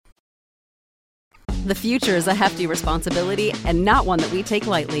The future is a hefty responsibility and not one that we take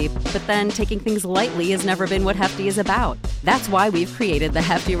lightly, but then taking things lightly has never been what Hefty is about. That's why we've created the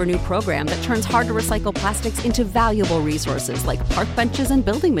Hefty Renew program that turns hard-to-recycle plastics into valuable resources like park benches and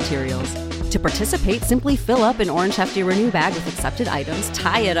building materials. To participate, simply fill up an orange Hefty Renew bag with accepted items,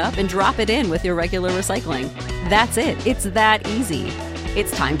 tie it up, and drop it in with your regular recycling. That's it. It's that easy.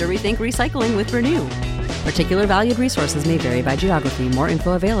 It's time to rethink recycling with Renew. Particular valued resources may vary by geography. More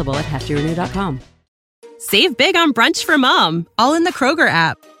info available at heftyrenew.com. Save big on brunch for mom, all in the Kroger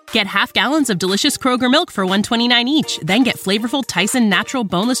app. Get half gallons of delicious Kroger milk for $1.29 each. Then get flavorful Tyson natural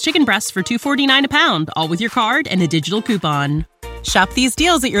boneless chicken breasts for $2.49 a pound, all with your card and a digital coupon. Shop these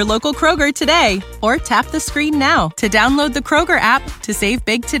deals at your local Kroger today, or tap the screen now to download the Kroger app to save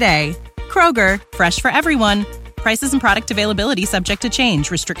big today. Kroger, fresh for everyone. Prices and product availability subject to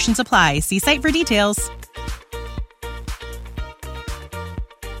change. Restrictions apply. See site for details.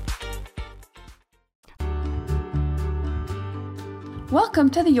 Welcome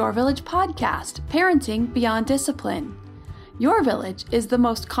to the Your Village podcast, Parenting Beyond Discipline. Your Village is the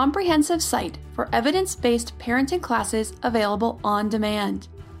most comprehensive site for evidence-based parenting classes available on demand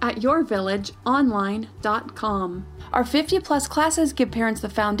at yourvillageonline.com. Our 50-plus classes give parents the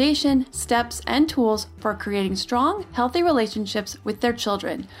foundation, steps, and tools for creating strong, healthy relationships with their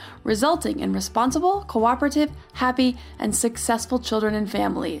children, resulting in responsible, cooperative, happy, and successful children and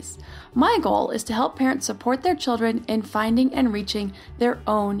families. My goal is to help parents support their children in finding and reaching their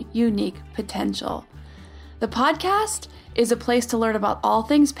own unique potential. The podcast is a place to learn about all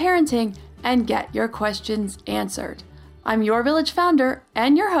things parenting and get your questions answered. I'm Your Village founder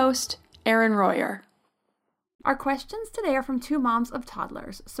and your host, Erin Royer. Our questions today are from two moms of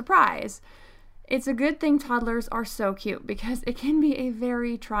toddlers. Surprise! It's a good thing toddlers are so cute because it can be a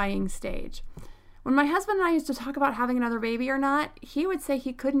very trying stage. When my husband and I used to talk about having another baby or not, he would say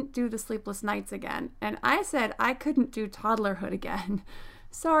he couldn't do the sleepless nights again, and I said I couldn't do toddlerhood again.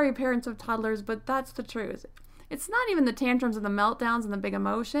 Sorry, parents of toddlers, but that's the truth. It's not even the tantrums and the meltdowns and the big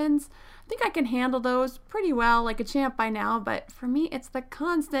emotions. I think I can handle those pretty well, like a champ by now, but for me, it's the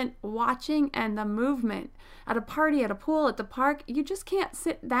constant watching and the movement. At a party, at a pool, at the park, you just can't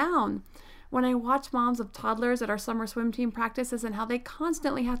sit down. When I watch moms of toddlers at our summer swim team practices and how they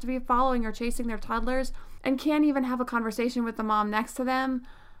constantly have to be following or chasing their toddlers and can't even have a conversation with the mom next to them,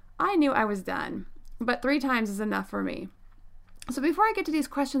 I knew I was done. But 3 times is enough for me. So before I get to these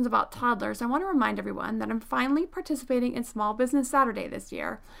questions about toddlers, I want to remind everyone that I'm finally participating in Small Business Saturday this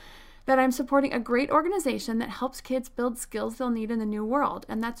year, that I'm supporting a great organization that helps kids build skills they'll need in the new world,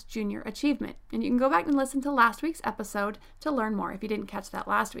 and that's Junior Achievement. And you can go back and listen to last week's episode to learn more if you didn't catch that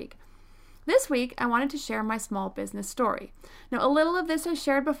last week. This week, I wanted to share my small business story. Now, a little of this I've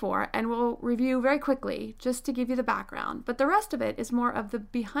shared before, and we'll review very quickly just to give you the background, but the rest of it is more of the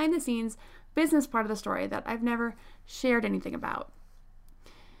behind-the-scenes business part of the story that I've never shared anything about.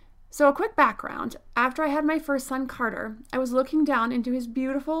 So a quick background. After I had my first son, Carter, I was looking down into his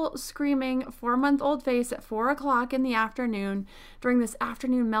beautiful, screaming 4-month-old face at 4 o'clock in the afternoon during this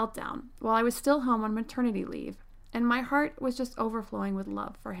afternoon meltdown while I was still home on maternity leave, and my heart was just overflowing with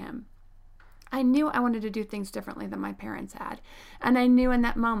love for him. I knew I wanted to do things differently than my parents had, and I knew in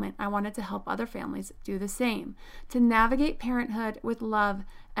that moment I wanted to help other families do the same, to navigate parenthood with love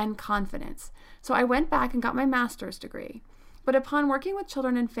and confidence. So I went back and got my master's degree. But upon working with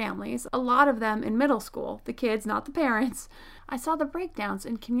children and families, a lot of them in middle school, the kids, not the parents, I saw the breakdowns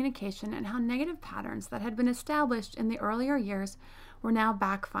in communication and how negative patterns that had been established in the earlier years were now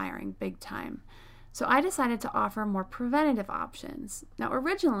backfiring big time. So I decided to offer more preventative options. Now,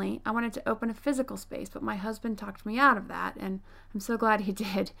 originally, I wanted to open a physical space, but my husband talked me out of that, and I'm so glad he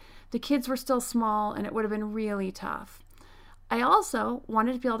did. The kids were still small, and it would have been really tough. I also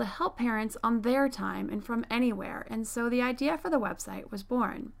wanted to be able to help parents on their time and from anywhere, and so the idea for the website was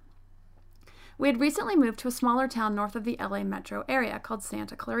born. We had recently moved to a smaller town north of the LA metro area called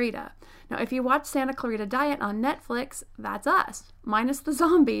Santa Clarita. Now, if you watch Santa Clarita Diet on Netflix, that's us, minus the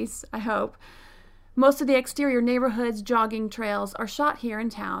zombies, I hope. Most of the exterior neighborhoods, jogging trails are shot here in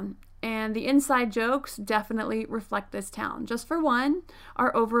town, and the inside jokes definitely reflect this town. Just for one,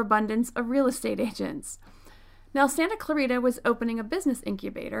 our overabundance of real estate agents. Now, Santa Clarita was opening a business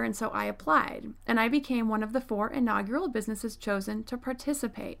incubator, and so I applied, and I became one of the 4 inaugural businesses chosen to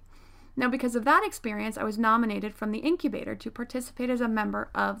participate. Now, because of that experience, I was nominated from the incubator to participate as a member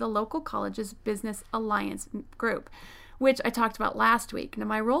of the local college's Business Alliance group, which I talked about last week. Now,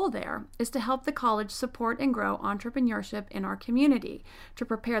 my role there is to help the college support and grow entrepreneurship in our community, to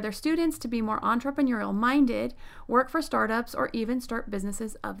prepare their students to be more entrepreneurial-minded, work for startups, or even start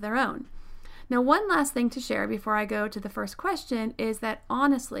businesses of their own. Now, one last thing to share before I go to the first question is that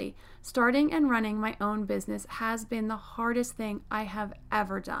honestly, starting and running my own business has been the hardest thing I have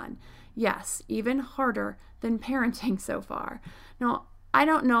ever done. Yes, even harder than parenting so far. Now, I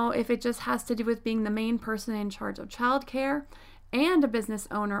don't know if it just has to do with being the main person in charge of childcare and a business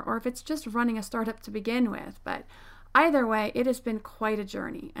owner, or if it's just running a startup to begin with, but either way, it has been quite a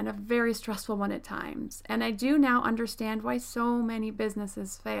journey and a very stressful one at times. And I do now understand why so many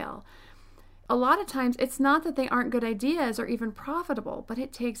businesses fail. A lot of times, it's not that they aren't good ideas or even profitable, but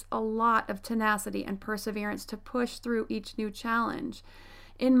it takes a lot of tenacity and perseverance to push through each new challenge.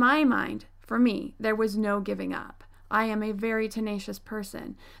 In my mind, for me, there was no giving up. I am a very tenacious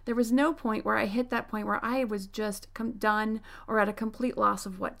person. There was no point where I hit that point where I was just done or at a complete loss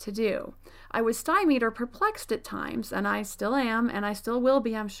of what to do. I was stymied or perplexed at times, and I still am, and I still will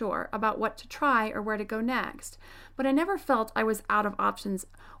be, I'm sure, about what to try or where to go next. But I never felt I was out of options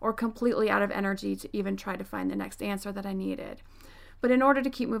or completely out of energy to even try to find the next answer that I needed. But in order to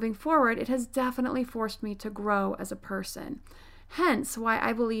keep moving forward, it has definitely forced me to grow as a person. Hence why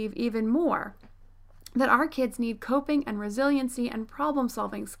I believe even more that our kids need coping and resiliency and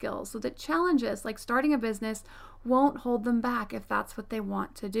problem-solving skills so that challenges like starting a business won't hold them back if that's what they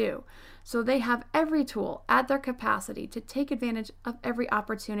want to do. So they have every tool at their capacity to take advantage of every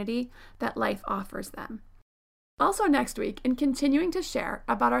opportunity that life offers them. Also next week, in continuing to share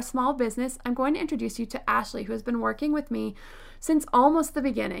about our small business, I'm going to introduce you to Ashley, who has been working with me since almost the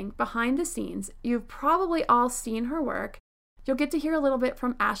beginning, behind the scenes. You've probably all seen her work. You'll get to hear a little bit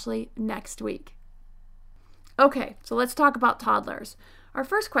from Ashley next week. Okay, so let's talk about toddlers. Our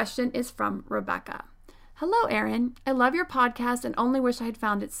first question is from Rebecca. Hello, Erin. I love your podcast and only wish I had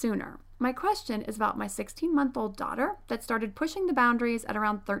found it sooner. My question is about my 16-month-old daughter that started pushing the boundaries at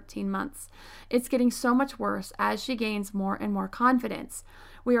around 13 months. It's getting so much worse as she gains more and more confidence.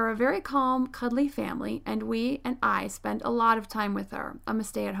 We are a very calm, cuddly family, and we and I spend a lot of time with her. I'm a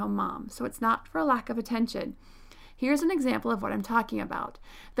stay-at-home mom, so it's not for a lack of attention. Here's an example of what I'm talking about.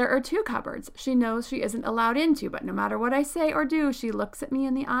 There are 2 cupboards she knows she isn't allowed into, but no matter what I say or do, she looks at me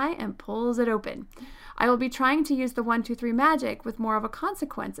in the eye and pulls it open. I will be trying to use the 1, 2, 3 magic with more of a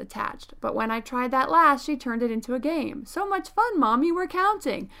consequence attached, but when I tried that last, she turned it into a game. So much fun, Mommy, we're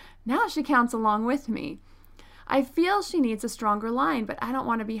counting. Now she counts along with me. I feel she needs a stronger line, but I don't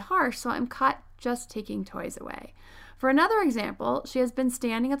want to be harsh, so I'm caught just taking toys away. For another example, she has been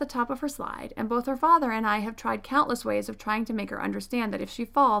standing at the top of her slide, and both her father and I have tried countless ways of trying to make her understand that if she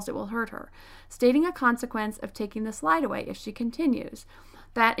falls, it will hurt her, stating a consequence of taking the slide away if she continues.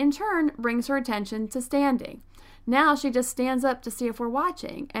 That, in turn, brings her attention to standing. Now she just stands up to see if we're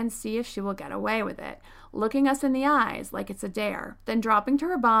watching and see if she will get away with it, looking us in the eyes like it's a dare, then dropping to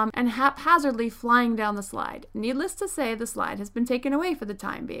her bum and haphazardly flying down the slide. Needless to say, the slide has been taken away for the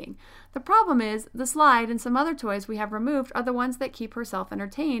time being. The problem is, the slide and some other toys we have removed are the ones that keep herself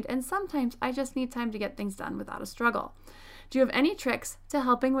entertained, and sometimes I just need time to get things done without a struggle. Do you have any tricks to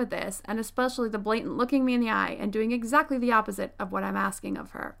helping with this, and especially the blatant looking me in the eye and doing exactly the opposite of what I'm asking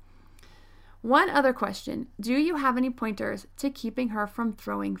of her? One other question, do you have any pointers to keeping her from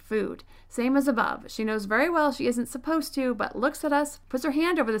throwing food? Same as above. She knows very well she isn't supposed to, but looks at us, puts her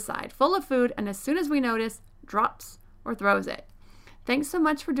hand over the side, full of food, and as soon as we notice, drops or throws it. Thanks so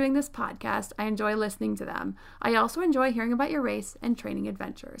much for doing this podcast. I enjoy listening to them. I also enjoy hearing about your race and training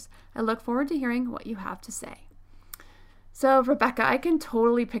adventures. I look forward to hearing what you have to say. So, Rebecca, I can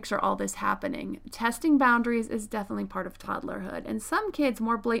totally picture all this happening. Testing boundaries is definitely part of toddlerhood, and some kids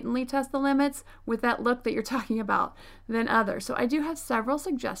more blatantly test the limits with that look that you're talking about than others. So I do have several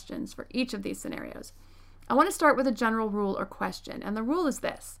suggestions for each of these scenarios. I want to start with a general rule or question, and the rule is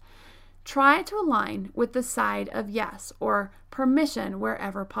this. Try to align with the side of yes or permission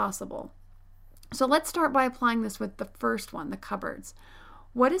wherever possible. So let's start by applying this with the first one, the cupboards.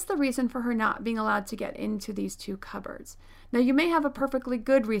 What is the reason for her not being allowed to get into these 2 cupboards? Now, you may have a perfectly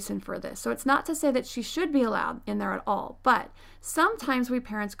good reason for this, so it's not to say that she should be allowed in there at all, but sometimes we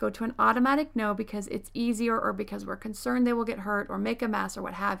parents go to an automatic no because it's easier or because we're concerned they will get hurt or make a mess or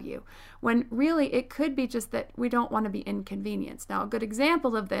what have you, when really it could be just that we don't want to be inconvenienced. Now, a good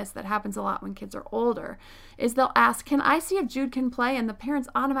example of this that happens a lot when kids are older is they'll ask, can I see if Jude can play? And the parent's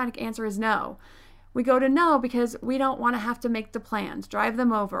automatic answer is no. We go to no because we don't want to have to make the plans, drive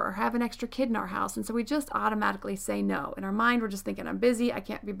them over, or have an extra kid in our house. And so we just automatically say no. In our mind, we're just thinking, I'm busy, I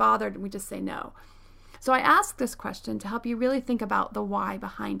can't be bothered, and we just say no. So I ask this question to help you really think about the why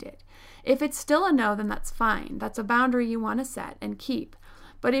behind it. If it's still a no, then that's fine. That's a boundary you want to set and keep.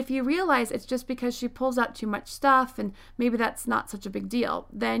 But if you realize it's just because she pulls out too much stuff and maybe that's not such a big deal,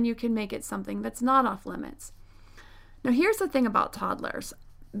 then you can make it something that's not off limits. Now, here's the thing about toddlers.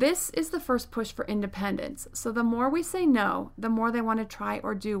 This is the first push for independence. So the more we say no, the more they want to try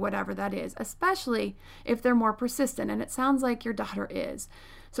or do whatever that is, especially if they're more persistent. And it sounds like your daughter is.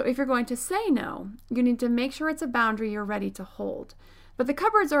 So if you're going to say no, you need to make sure it's a boundary you're ready to hold. But the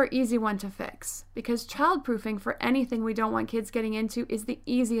cupboards are an easy one to fix because childproofing for anything we don't want kids getting into is the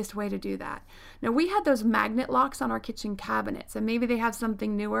easiest way to do that. Now, we had those magnet locks on our kitchen cabinets, and maybe they have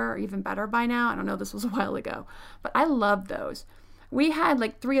something newer or even better by now. I don't know, this was a while ago, but I love those. We had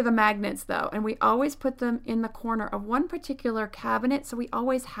like 3 of the magnets though, and we always put them in the corner of one particular cabinet, so we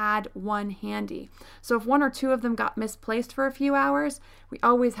always had one handy. So if 1 or 2 of them got misplaced for a few hours, we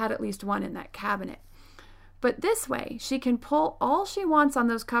always had at least one in that cabinet. But this way, she can pull all she wants on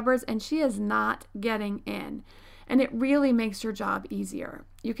those cupboards and she is not getting in. And it really makes your job easier.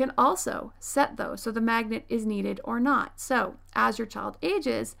 You can also set those so the magnet is needed or not. So as your child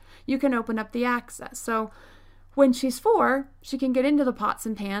ages, you can open up the access. So when she's 4, she can get into the pots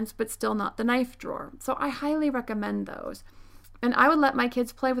and pans, but still not the knife drawer. So I highly recommend those. And I would let my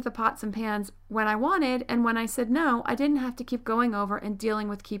kids play with the pots and pans when I wanted, and when I said no, I didn't have to keep going over and dealing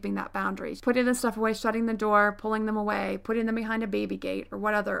with keeping that boundary. Putting the stuff away, shutting the door, pulling them away, putting them behind a baby gate, or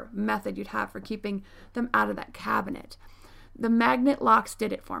what other method you'd have for keeping them out of that cabinet. The magnet locks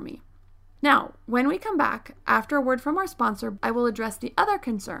did it for me. Now, when we come back, after a word from our sponsor, I will address the other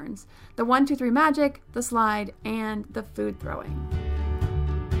concerns, the 1, 2, 3 magic, the slide, and the food throwing.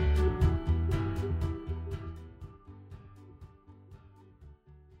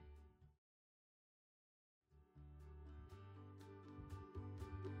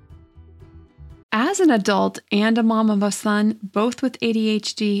 As an adult and a mom of a son, both with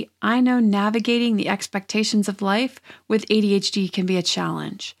ADHD, I know navigating the expectations of life with ADHD can be a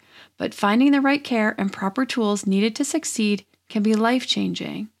challenge. But finding the right care and proper tools needed to succeed can be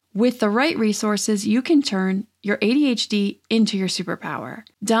life-changing. With the right resources, you can turn your ADHD into your superpower.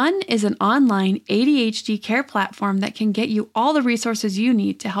 Done is an online ADHD care platform that can get you all the resources you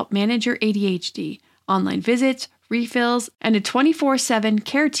need to help manage your ADHD, online visits, refills, and a 24/7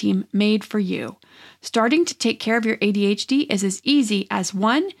 care team made for you. Starting to take care of your ADHD is as easy as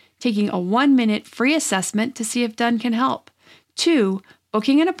 1, taking a 1-minute free assessment to see if Done can help. 2,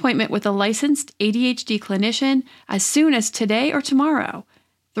 booking an appointment with a licensed ADHD clinician as soon as today or tomorrow.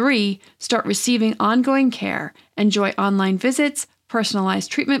 3, start receiving ongoing care. Enjoy online visits,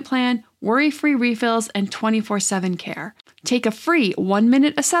 personalized treatment plan, worry-free refills, and 24/7 care. Take a free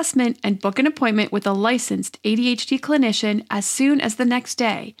 1-minute assessment and book an appointment with a licensed ADHD clinician as soon as the next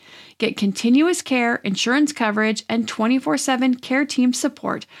day. Get continuous care, insurance coverage, and 24/7 care team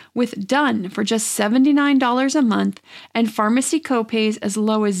support with Done for just $79 a month and pharmacy copays as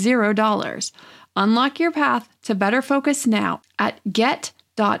low as $0. Unlock your path to better focus now at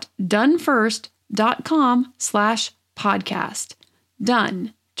get.donefirst.com/podcast.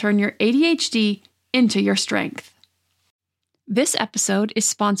 Done. Turn your ADHD into your strength. This episode is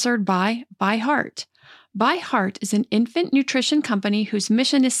sponsored by Heart. Heart is an infant nutrition company whose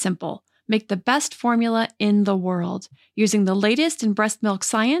mission is simple: make the best formula in the world. Using the latest in breast milk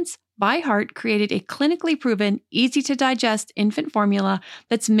science, Heart created a clinically proven, easy-to-digest infant formula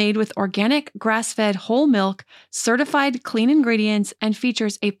that's made with organic, grass-fed whole milk, certified clean ingredients, and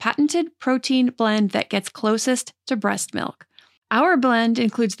features a patented protein blend that gets closest to breast milk. Our blend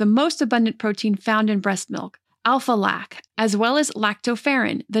includes the most abundant protein found in breast milk, alpha-lac, as well as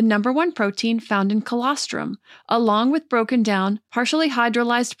lactoferrin, the #1 protein found in colostrum, along with broken down, partially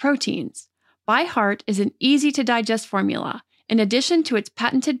hydrolyzed proteins. Heart is an easy-to-digest formula. In addition to its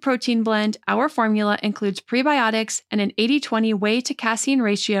patented protein blend, our formula includes prebiotics and an 80-20 whey to casein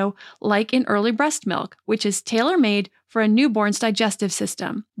ratio like in early breast milk, which is tailor-made for a newborn's digestive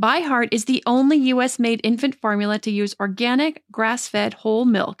system. Heart is the only U.S.-made infant formula to use organic, grass-fed whole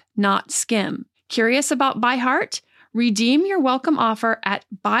milk, not skim. Curious about Heart? Redeem your welcome offer at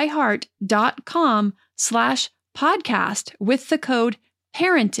byheart.com/podcast with the code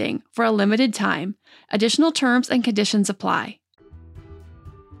PARENTING for a limited time. Additional terms and conditions apply.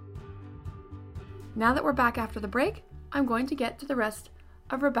 Now that we're back after the break, I'm going to get to the rest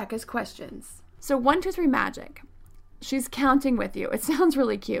of Rebecca's questions. So 1, 2, 3 magic. She's counting with you. It sounds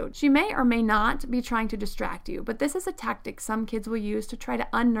really cute. She may or may not be trying to distract you, but this is a tactic some kids will use to try to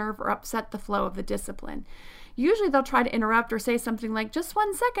unnerve or upset the flow of the discipline. Usually they'll try to interrupt or say something like, "Just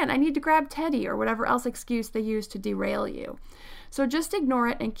 1 second, I need to grab Teddy," or whatever else excuse they use to derail you. So just ignore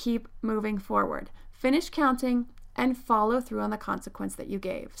it and keep moving forward. Finish counting and follow through on the consequence that you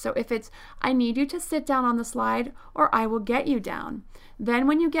gave. So if it's, "I need you to sit down on the slide," or "I will get you down," then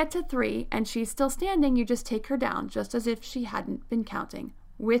when you get to 3 and she's still standing, you just take her down, just as if she hadn't been counting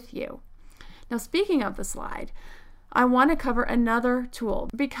with you. Now, speaking of the slide, I want to cover another tool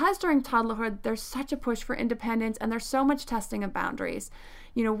because during toddlerhood, there's such a push for independence and there's so much testing of boundaries.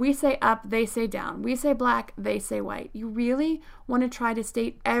 We say up, they say down. We say black, they say white. You really want to try to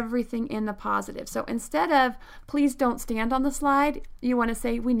state everything in the positive. So instead of please don't stand on the slide, you want to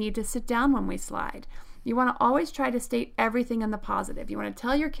say we need to sit down when we slide. You want to always try to state everything in the positive. You want to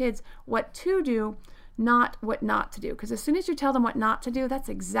tell your kids what to do, not what not to do. Because as soon as you tell them what not to do, that's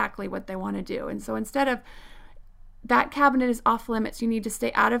exactly what they want to do. And so instead of that cabinet is off limits, you need to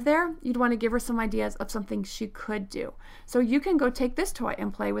stay out of there, you'd want to give her some ideas of something she could do. So you can go take this toy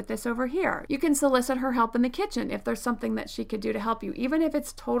and play with this over here. You can solicit her help in the kitchen if there's something that she could do to help you, even if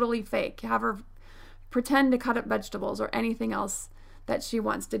it's totally fake. Have her pretend to cut up vegetables or anything else that she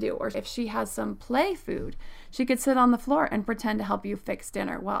wants to do. Or if she has some play food, she could sit on the floor and pretend to help you fix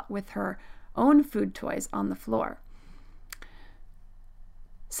dinner with her own food toys on the floor.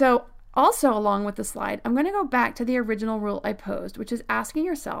 So also, along with the slide, I'm going to go back to the original rule I posed, which is asking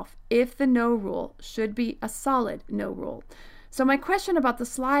yourself if the no rule should be a solid no rule. So my question about the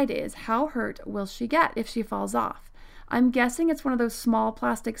slide is, how hurt will she get if she falls off? I'm guessing it's one of those small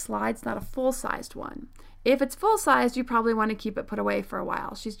plastic slides, not a full-sized one. If it's full-sized, you probably want to keep it put away for a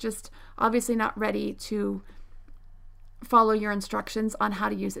while. She's just obviously not ready to follow your instructions on how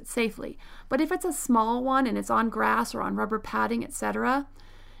to use it safely. But if it's a small one and it's on grass or on rubber padding, etc.,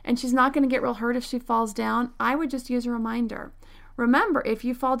 and she's not going to get real hurt if she falls down, I would just use a reminder. Remember, if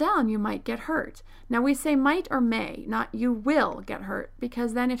you fall down, you might get hurt. Now we say might or may, not you will get hurt,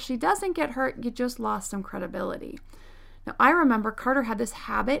 because then if she doesn't get hurt, you just lost some credibility. Now I remember Carter had this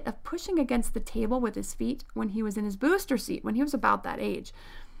habit of pushing against the table with his feet when he was in his booster seat, when he was about that age.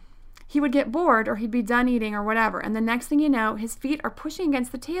 He would get bored or he'd be done eating or whatever, and the next thing you know, his feet are pushing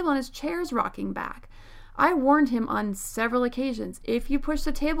against the table and his chair's rocking back. I warned him on several occasions, if you push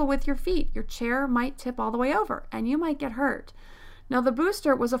the table with your feet, your chair might tip all the way over and you might get hurt. Now the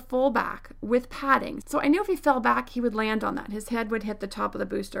booster was a full back with padding, so I knew if he fell back, he would land on that. His head would hit the top of the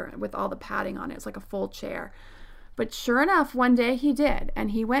booster with all the padding on it. It's like a full chair. But sure enough, one day he did,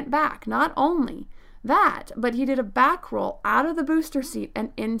 and he went back. Not only that, but he did a back roll out of the booster seat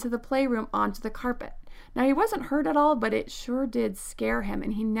and into the playroom onto the carpet. Now he wasn't hurt at all, but it sure did scare him,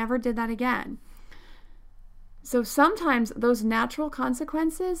 and he never did that again. So sometimes those natural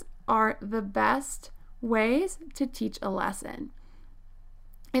consequences are the best ways to teach a lesson.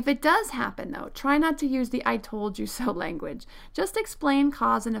 If it does happen, though, try not to use the I told you so language. Just explain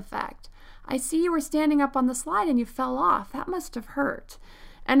cause and effect. I see you were standing up on the slide and you fell off. That must have hurt.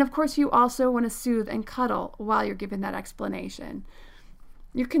 And of course, you also want to soothe and cuddle while you're giving that explanation.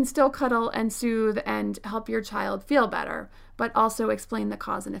 You can still cuddle and soothe and help your child feel better, but also explain the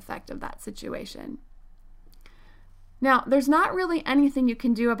cause and effect of that situation. Now, there's not really anything you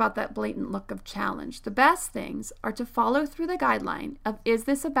can do about that blatant look of challenge. The best things are to follow through the guideline of, is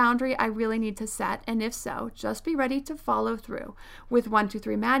this a boundary I really need to set? And if so, just be ready to follow through with 1, 2,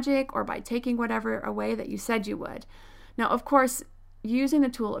 3 magic or by taking whatever away that you said you would. Now, of course, using the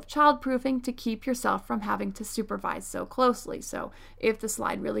tool of childproofing to keep yourself from having to supervise so closely. So if the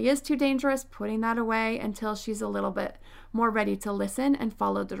slide really is too dangerous, putting that away until she's a little bit more ready to listen and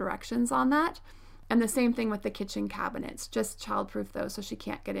follow the directions on that. And the same thing with the kitchen cabinets, just childproof those so she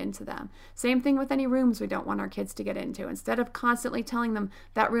can't get into them. Same thing with any rooms we don't want our kids to get into. Instead of constantly telling them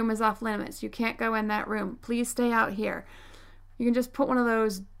that room is off limits, you can't go in that room, please stay out here. You can just put one of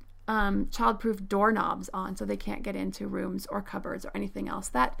those childproof doorknobs on so they can't get into rooms or cupboards or anything else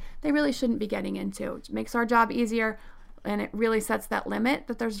that they really shouldn't be getting into. It makes our job easier, and it really sets that limit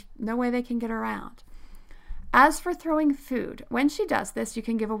that there's no way they can get around. As for throwing food, when she does this, you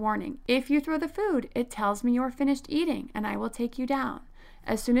can give a warning. If you throw the food, it tells me you're finished eating and I will take you down.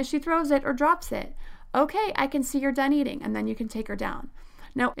 As soon as she throws it or drops it, okay, I can see you're done eating, and then you can take her down.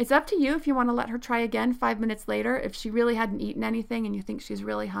 Now, it's up to you if you want to let her try again 5 minutes later if she really hadn't eaten anything and you think she's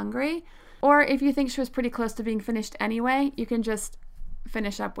really hungry. Or if you think she was pretty close to being finished anyway, you can just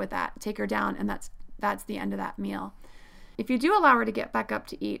finish up with that, take her down, and that's the end of that meal. If you do allow her to get back up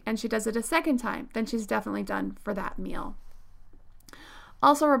to eat and she does it a second time, then she's definitely done for that meal.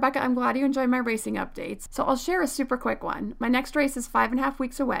 Also, Rebecca, I'm glad you enjoyed my racing updates. So I'll share a super quick one. My next race is 5.5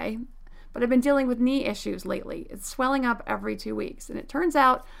 weeks away, but I've been dealing with knee issues lately. It's swelling up every 2 weeks, and it turns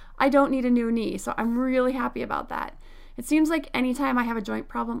out I don't need a new knee, so I'm really happy about that. It seems like anytime I have a joint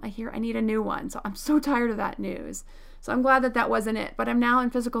problem, I hear I need a new one, so I'm so tired of that news. So I'm glad that wasn't it, but I'm now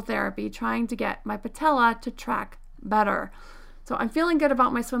in physical therapy trying to get my patella to track better. So I'm feeling good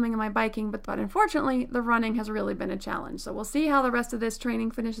about my swimming and my biking, but unfortunately, the running has really been a challenge. So we'll see how the rest of this training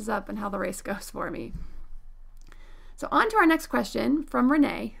finishes up and how the race goes for me. So on to our next question from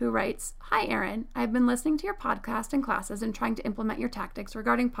Renee, who writes, "Hi, Erin. I've been listening to your podcast and classes and trying to implement your tactics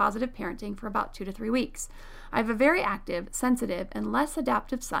regarding positive parenting for about 2 to 3 weeks. I have a very active, sensitive, and less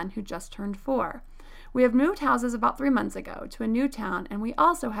adaptive son who just turned 4. We have moved houses about 3 months ago to a new town, and we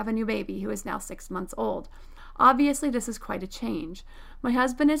also have a new baby who is now 6 months old. Obviously, this is quite a change. My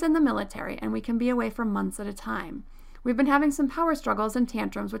husband is in the military, and we can be away for months at a time. We've been having some power struggles and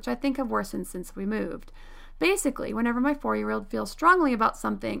tantrums, which I think have worsened since we moved. Basically, whenever my 4-year-old feels strongly about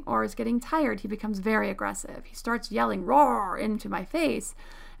something or is getting tired, he becomes very aggressive. He starts yelling, 'roar,' into my face,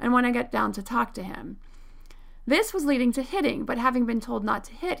 and when I get down to talk to him. This was leading to hitting, but having been told not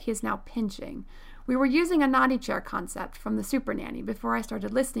to hit, he is now pinching. We were using a naughty chair concept from the Super Nanny before I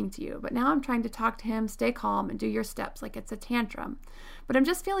started listening to you, but now I'm trying to talk to him, stay calm, and do your steps like it's a tantrum. But I'm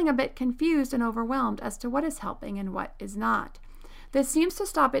just feeling a bit confused and overwhelmed as to what is helping and what is not. This seems to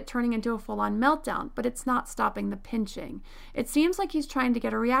stop it turning into a full-on meltdown, but it's not stopping the pinching. It seems like he's trying to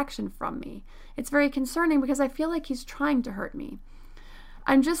get a reaction from me. It's very concerning because I feel like he's trying to hurt me.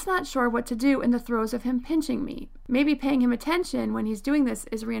 I'm just not sure what to do in the throes of him pinching me. Maybe paying him attention when he's doing this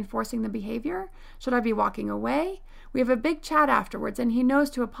is reinforcing the behavior? Should I be walking away? We have a big chat afterwards, and he knows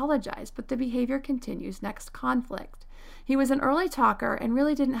to apologize, but the behavior continues next conflict. He was an early talker and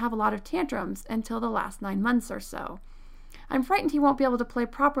really didn't have a lot of tantrums until the last 9 months or so. I'm frightened he won't be able to play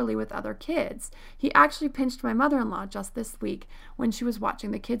properly with other kids. He actually pinched my mother-in-law just this week when she was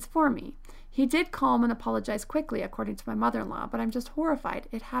watching the kids for me. He did calm and apologize quickly, according to my mother-in-law, but I'm just horrified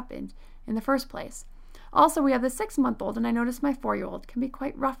it happened in the first place. Also, we have the 6-month-old, and I notice my 4-year-old can be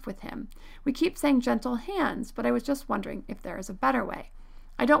quite rough with him. We keep saying gentle hands, but I was just wondering if there is a better way.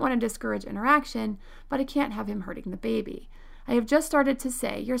 I don't want to discourage interaction, but I can't have him hurting the baby. I have just started to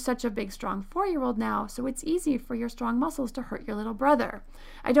say, you're such a big, strong 4-year-old now, so it's easy for your strong muscles to hurt your little brother.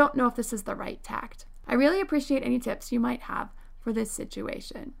 I don't know if this is the right tact. I really appreciate any tips you might have for this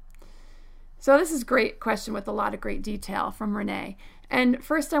situation." So this is a great question with a lot of great detail from Renee. And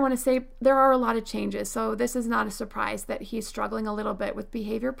first I want to say there are a lot of changes, so this is not a surprise that he's struggling a little bit with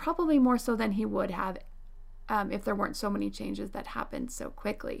behavior, probably more so than he would have if there weren't so many changes that happened so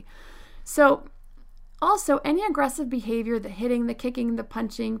quickly. So also, any aggressive behavior, the hitting, the kicking, the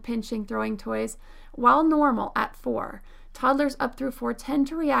punching, pinching, throwing toys, while normal at 4, toddlers up through 4 tend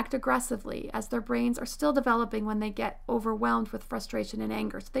to react aggressively as their brains are still developing when they get overwhelmed with frustration and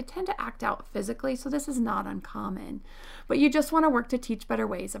anger. So they tend to act out physically, so this is not uncommon. But you just want to work to teach better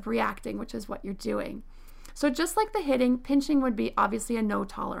ways of reacting, which is what you're doing. So just like the hitting, pinching would be obviously a no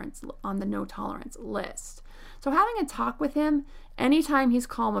tolerance on the no tolerance list. So having a talk with him anytime he's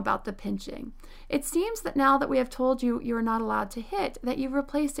calm about the pinching. It seems that now that we have told you you're not allowed to hit, that you've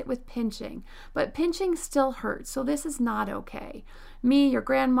replaced it with pinching. But pinching still hurts, so this is not okay. Me, your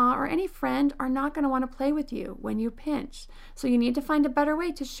grandma, or any friend are not going to want to play with you when you pinch. So you need to find a better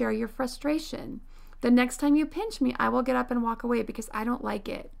way to share your frustration. The next time you pinch me, I will get up and walk away because I don't like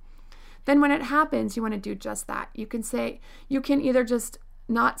it. Then when it happens, you want to do just that. You can either just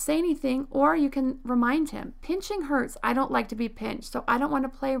not say anything, or you can remind him, pinching hurts. I don't like to be pinched, so I don't want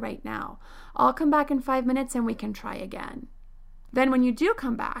to play right now. I'll come back in 5 minutes and we can try again. Then when you do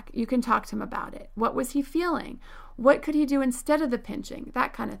come back, you can talk to him about it. What was he feeling? What could he do instead of the pinching?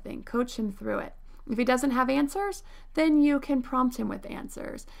 That kind of thing. Coach him through it. If he doesn't have answers, then you can prompt him with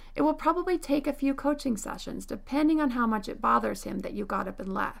answers. It will probably take a few coaching sessions, depending on how much it bothers him that you got up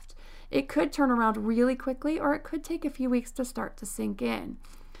and left. It could turn around really quickly, or it could take a few weeks to start to sink in.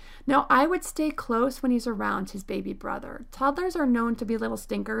 Now, I would stay close when he's around his baby brother. Toddlers are known to be little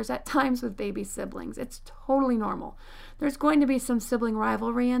stinkers at times with baby siblings. It's totally normal. There's going to be some sibling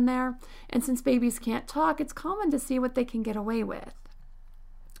rivalry in there, and since babies can't talk, it's common to see what they can get away with.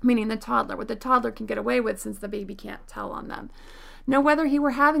 Meaning what the toddler can get away with since the baby can't tell on them. Now, whether he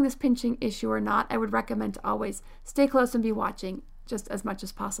were having this pinching issue or not, I would recommend to always stay close and be watching just as much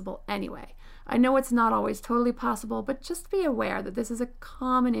as possible anyway. I know it's not always totally possible, but just be aware that this is a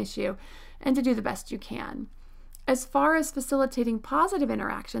common issue and to do the best you can. As far as facilitating positive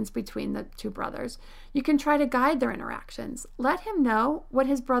interactions between the two brothers, you can try to guide their interactions. Let him know what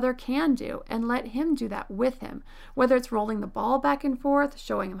his brother can do and let him do that with him, whether it's rolling the ball back and forth,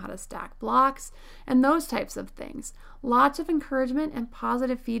 showing him how to stack blocks, and those types of things. Lots of encouragement and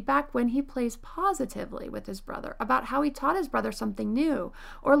positive feedback when he plays positively with his brother about how he taught his brother something new,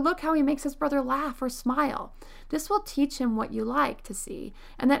 or look how he makes his brother laugh or smile. This will teach him what you like to see,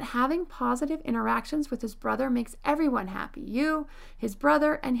 and that having positive interactions with his brother makes everyone happy. You, his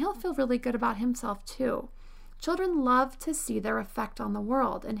brother, and he'll feel really good about himself too. Children love to see their effect on the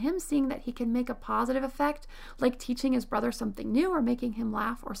world, and him seeing that he can make a positive effect, like teaching his brother something new or making him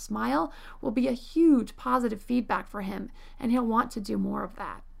laugh or smile, will be a huge positive feedback for him, and he'll want to do more of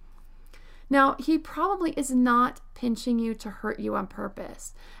that. Now, he probably is not pinching you to hurt you on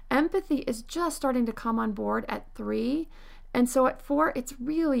purpose. Empathy is just starting to come on board at 3, and so at 4, it's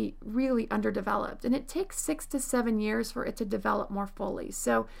really, really underdeveloped, and it takes 6 to 7 years for it to develop more fully.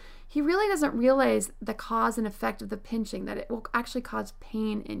 So he really doesn't realize the cause and effect of the pinching, that it will actually cause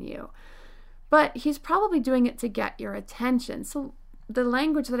pain in you. But he's probably doing it to get your attention. So the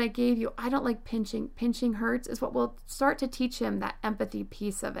language that I gave you, I don't like pinching, pinching hurts, is what will start to teach him that empathy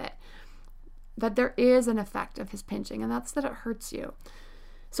piece of it, that there is an effect of his pinching, and that's that it hurts you.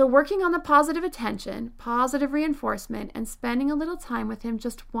 So working on the positive attention, positive reinforcement, and spending a little time with him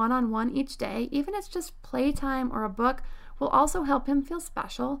just one-on-one each day, even if it's just playtime or a book, will also help him feel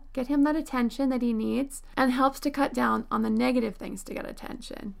special, get him that attention that he needs, and helps to cut down on the negative things to get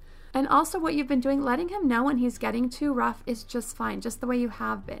attention. And also what you've been doing, letting him know when he's getting too rough is just fine, just the way you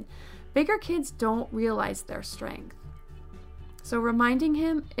have been. Bigger kids don't realize their strength. So reminding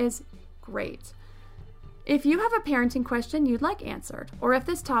him is great. If you have a parenting question you'd like answered, or if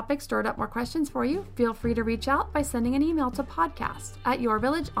this topic stirred up more questions for you, feel free to reach out by sending an email to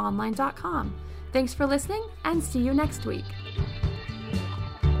podcast@yourvillageonline.com. Thanks for listening, and see you next week.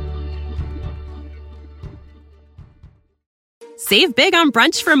 Save big on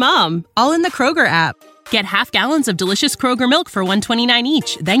brunch for mom, all in the Kroger app. Get half gallons of delicious Kroger milk for $1.29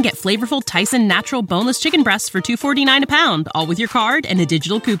 each. Then get flavorful Tyson natural boneless chicken breasts for $2.49 a pound, all with your card and a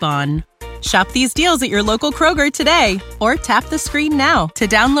digital coupon. Shop these deals at your local Kroger today, or tap the screen now to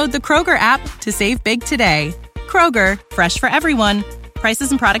download the Kroger app to save big today. Kroger, fresh for everyone.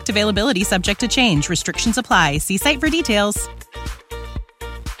 Prices and product availability subject to change. Restrictions apply. See site for details.